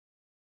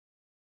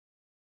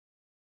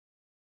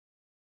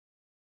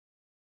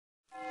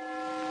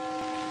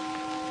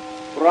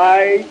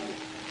pride,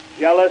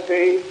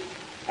 jealousy,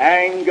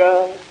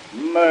 anger,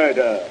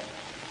 murder.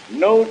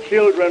 No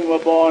children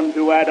were born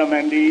to Adam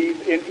and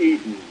Eve in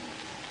Eden.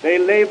 They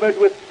labored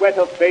with sweat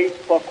of face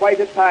for quite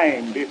a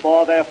time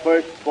before their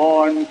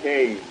firstborn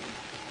came.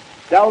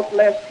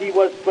 Doubtless he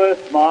was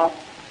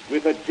birthmarked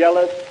with a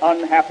jealous,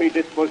 unhappy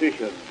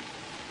disposition.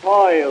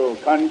 Toil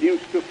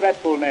conduced to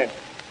fretfulness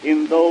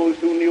in those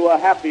who knew a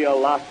happier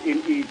lot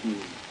in Eden.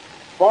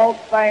 Fault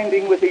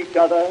finding with each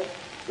other,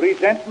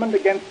 resentment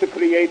against the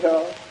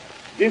Creator,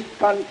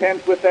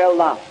 discontent with their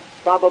lot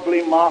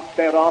probably marked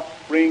their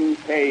offspring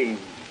Cain.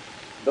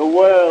 The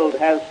world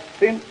has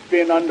since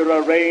been under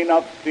a reign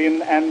of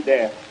sin and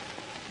death.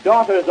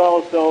 Daughters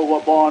also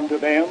were born to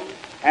them,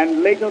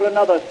 and later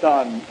another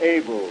son,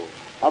 Abel,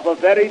 of a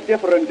very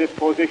different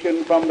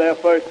disposition from their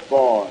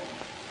firstborn.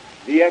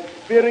 The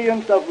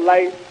experience of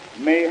life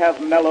may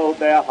have mellowed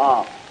their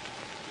hearts.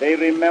 They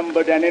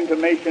remembered an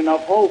intimation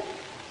of hope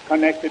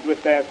connected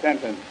with their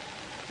sentence,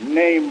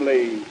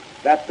 namely,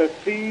 that the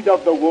seed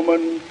of the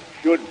woman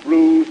should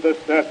bruise the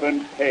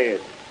serpent's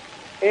head.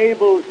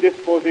 Abel's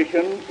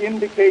disposition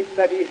indicates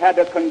that he had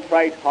a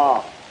contrite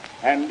heart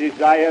and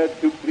desired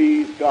to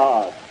please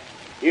God.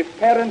 If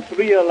parents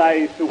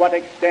realized to what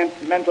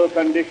extent mental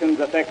conditions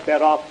affect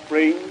their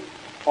offspring,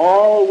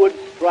 all would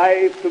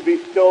strive to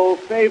bestow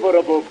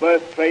favorable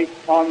birth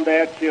traits on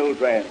their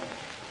children.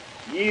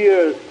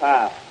 Years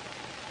passed.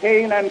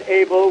 Cain and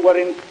Abel were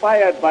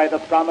inspired by the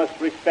promise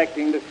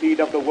respecting the seed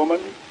of the woman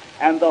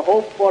and the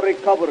hope for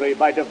recovery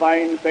by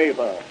divine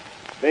favor.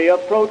 They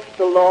approached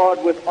the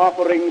Lord with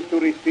offerings to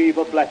receive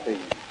a blessing.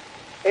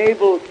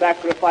 Abel's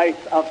sacrifice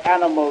of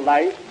animal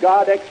life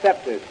God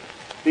accepted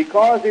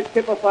because it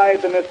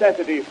typified the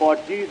necessity for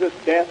Jesus'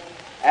 death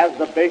as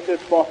the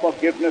basis for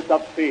forgiveness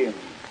of sin.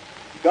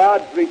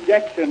 God's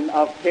rejection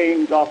of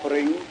Cain's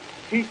offering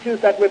teaches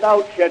that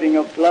without shedding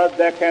of blood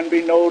there can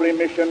be no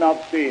remission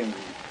of sin.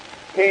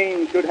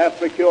 Cain should have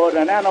procured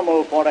an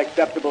animal for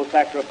acceptable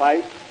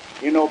sacrifice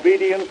in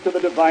obedience to the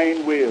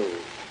divine will.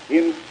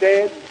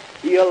 Instead,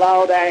 he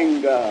allowed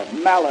anger,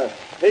 malice,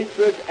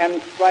 hatred,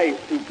 and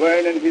strife to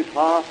burn in his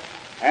heart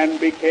and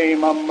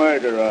became a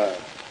murderer.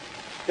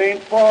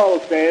 St. Paul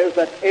says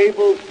that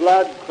Abel's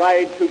blood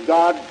cried to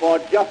God for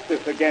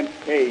justice against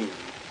Cain,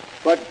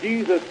 but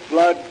Jesus'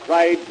 blood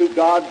cried to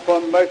God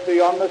for mercy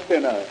on the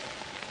sinner.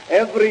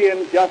 Every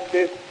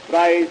injustice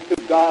cries to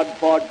God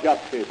for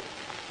justice.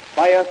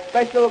 By a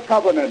special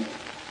covenant,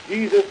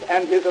 Jesus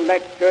and his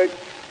elect church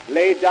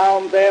lay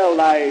down their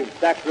lives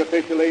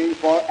sacrificially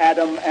for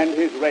Adam and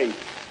his race.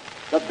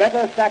 The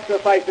better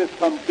sacrifice is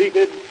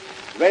completed,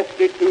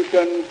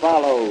 restitution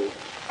follows.